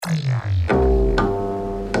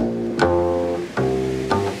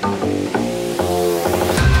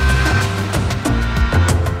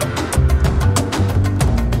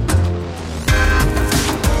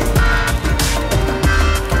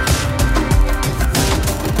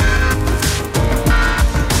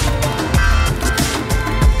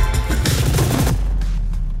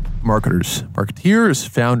Marketers, marketeers,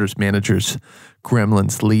 founders, managers,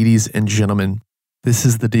 gremlins, ladies and gentlemen. This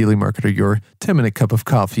is the Daily Marketer, your 10-minute cup of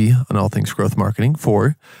coffee on all things growth marketing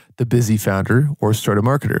for the busy founder or startup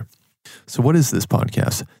marketer. So what is this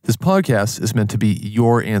podcast? This podcast is meant to be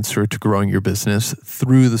your answer to growing your business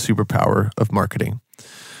through the superpower of marketing.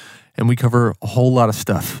 And we cover a whole lot of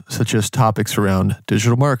stuff, such as topics around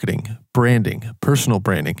digital marketing, branding, personal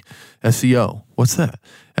branding, SEO. What's that?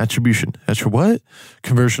 Attribution. What?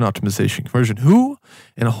 Conversion optimization. Conversion who?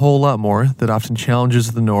 And a whole lot more that often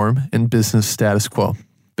challenges the norm and business status quo.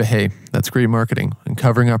 But hey, that's great marketing,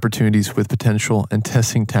 uncovering opportunities with potential and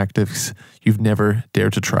testing tactics you've never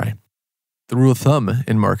dared to try. The rule of thumb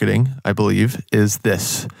in marketing, I believe, is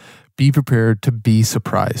this. Be prepared to be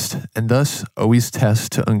surprised, and thus always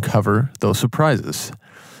test to uncover those surprises.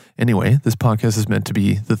 Anyway, this podcast is meant to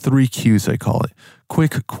be the 3 Qs, I call it.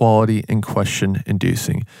 Quick, quality, and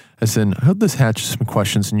question-inducing. As in, I hope this hatches some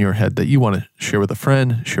questions in your head that you want to share with a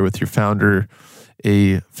friend, share with your founder,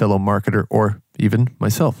 a fellow marketer, or even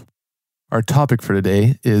myself. Our topic for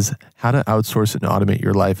today is how to outsource and automate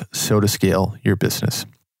your life so to scale your business.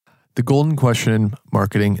 The golden question in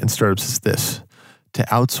marketing and startups is this: to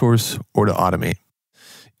outsource or to automate.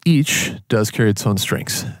 Each does carry its own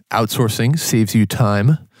strengths. Outsourcing saves you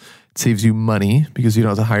time, it saves you money because you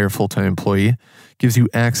don't have to hire a full-time employee, gives you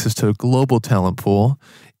access to a global talent pool,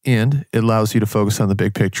 and it allows you to focus on the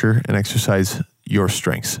big picture and exercise your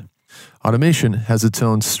strengths. Automation has its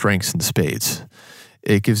own strengths in spades.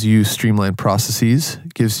 It gives you streamlined processes,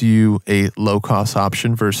 gives you a low-cost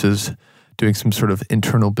option versus doing some sort of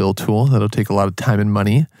internal build tool that'll take a lot of time and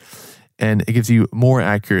money. And it gives you more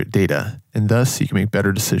accurate data, and thus you can make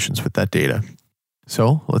better decisions with that data.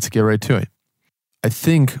 So let's get right to it. I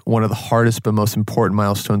think one of the hardest but most important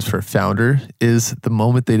milestones for a founder is the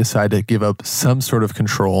moment they decide to give up some sort of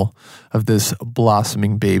control of this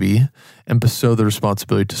blossoming baby and bestow the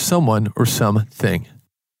responsibility to someone or something.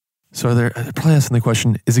 So they're probably asking the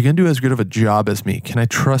question, is it going to do as good of a job as me? Can I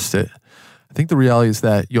trust it? I think the reality is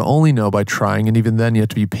that you'll only know by trying, and even then you have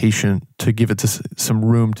to be patient to give it to some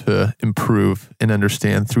room to improve and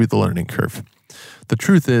understand through the learning curve. The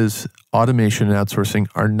truth is, automation and outsourcing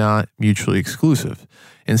are not mutually exclusive.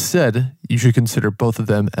 Instead, you should consider both of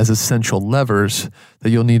them as essential levers that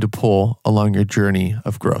you'll need to pull along your journey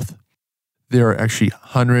of growth. There are actually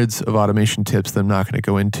hundreds of automation tips that I'm not going to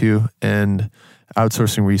go into, and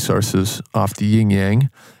outsourcing resources off the yin-yang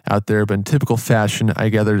out there, but in typical fashion, I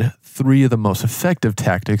gathered 3 of the most effective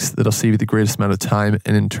tactics that'll save you the greatest amount of time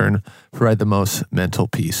and in turn provide the most mental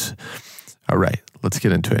peace. All right, let's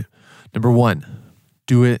get into it. Number 1,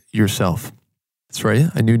 do it yourself. That's right,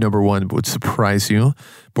 I knew number 1 would surprise you.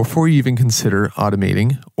 Before you even consider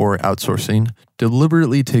automating or outsourcing,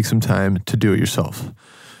 deliberately take some time to do it yourself.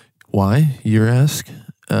 Why, you ask?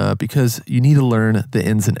 Because you need to learn the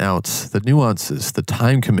ins and outs, the nuances, the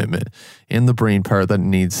time commitment, and the brain power that it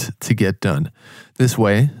needs to get done. This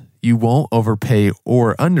way, you won't overpay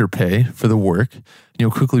or underpay for the work, and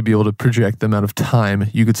you'll quickly be able to project the amount of time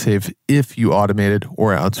you could save if you automated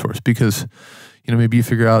or outsourced. Because, maybe you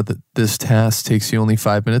figure out that this task takes you only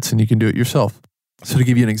 5 minutes and you can do it yourself. So to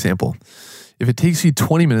give you an example, if it takes you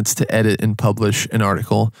 20 minutes to edit and publish an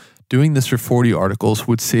article, doing this for 40 articles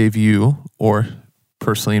would save you, or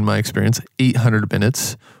personally in my experience, 800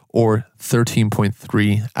 minutes or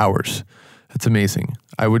 13.3 hours. That's amazing.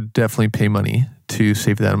 I would definitely pay money to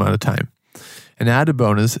save that amount of time. An added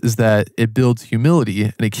bonus is that it builds humility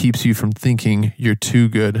and it keeps you from thinking you're too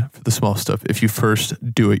good for the small stuff if you first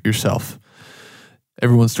do it yourself.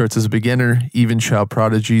 Everyone starts as a beginner, even child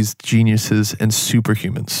prodigies, geniuses, and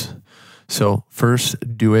superhumans. So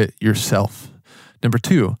first, do it yourself. Number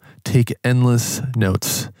 2, take endless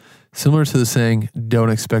notes. Similar to the saying, don't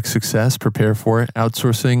expect success, prepare for it,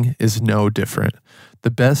 outsourcing is no different.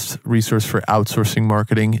 The best resource for outsourcing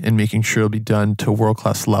marketing and making sure it'll be done to a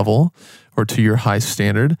world-class level or to your high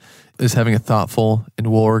standard is having a thoughtful and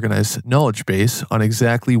well-organized knowledge base on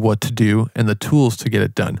exactly what to do and the tools to get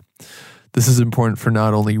it done. This is important for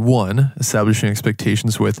not only 1, establishing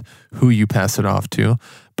expectations with who you pass it off to,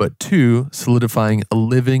 but 2, solidifying a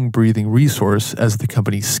living, breathing resource as the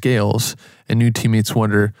company scales and new teammates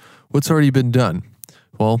wonder, what's already been done?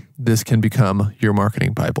 Well, this can become your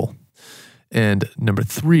marketing Bible. And number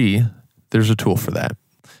 3, there's a tool for that.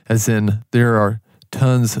 As in, there are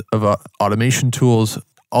tons of automation tools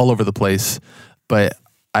all over the place, but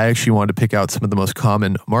I actually wanted to pick out some of the most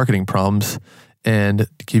common marketing problems and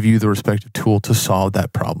give you the respective tool to solve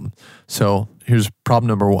that problem. So here's problem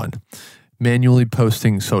number 1, manually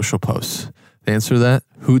posting social posts. The answer to that,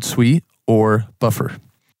 Hootsuite or Buffer.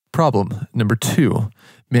 Problem number 2,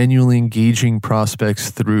 manually engaging prospects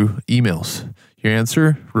through emails. Your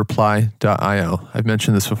answer, Reply.io. I've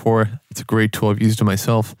mentioned this before. It's a great tool. I've used it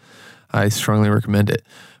myself. I strongly recommend it.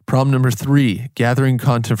 Problem number 3, gathering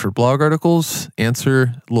content for blog articles.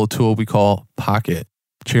 Answer, a little tool we call Pocket.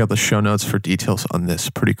 Check out the show notes for details on this.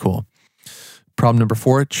 Pretty cool. Problem number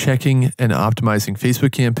 4, checking and optimizing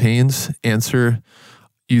Facebook campaigns. Answer,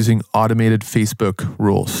 using automated Facebook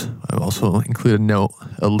rules. I've also included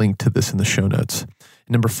a link to this in the show notes.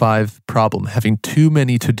 Number 5, problem, having too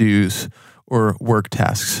many to-dos or work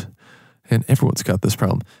tasks. And everyone's got this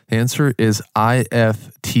problem. The answer is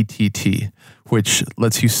IFTTT, which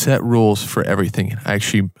lets you set rules for everything. I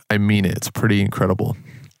mean it. It's pretty incredible.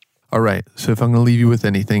 All right, so if I'm going to leave you with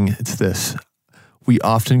anything, it's this. We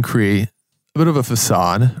often create a bit of a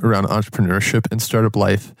facade around entrepreneurship and startup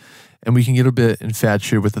life, and we can get a bit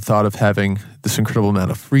infatuated with the thought of having this incredible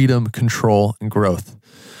amount of freedom, control, and growth.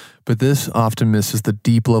 But this often misses the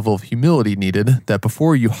deep level of humility needed that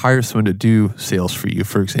before you hire someone to do sales for you,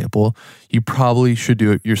 for example, you probably should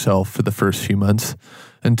do it yourself for the first few months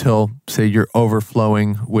until, say, you're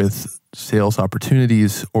overflowing with sales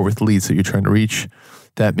opportunities or with leads that you're trying to reach,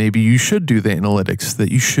 that maybe you should do the analytics,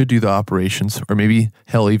 that you should do the operations, or maybe,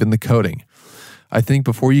 hell, even the coding. I think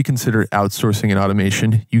before you consider outsourcing and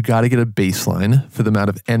automation, you got to get a baseline for the amount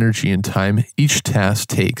of energy and time each task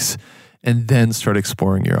takes, and then start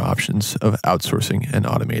exploring your options of outsourcing and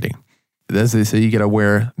automating. As they say, you got to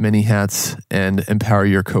wear many hats and empower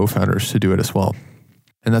your co-founders to do it as well.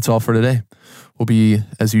 And that's all for today. We'll be,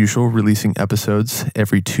 as usual, releasing episodes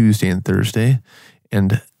every Tuesday and Thursday.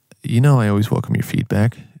 And I always welcome your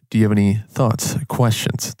feedback. Do you have any thoughts,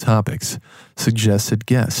 questions, topics, suggested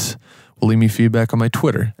guests? Well, leave me feedback on my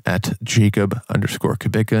Twitter at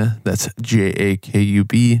Jacob_Kubica. That's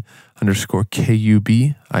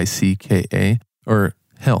JAKUB_KUBICKA. Or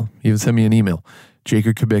hell, even send me an email,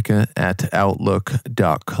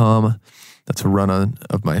 jacobkubica@outlook.com. That's a run-on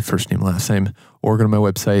of my first name, last name. Or go to my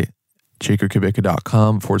website,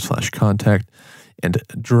 jacobkubica.com/contact, and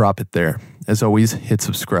drop it there. As always, hit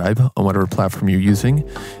subscribe on whatever platform you're using,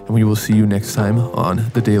 and we will see you next time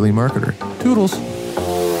on The Daily Marketer. Toodles!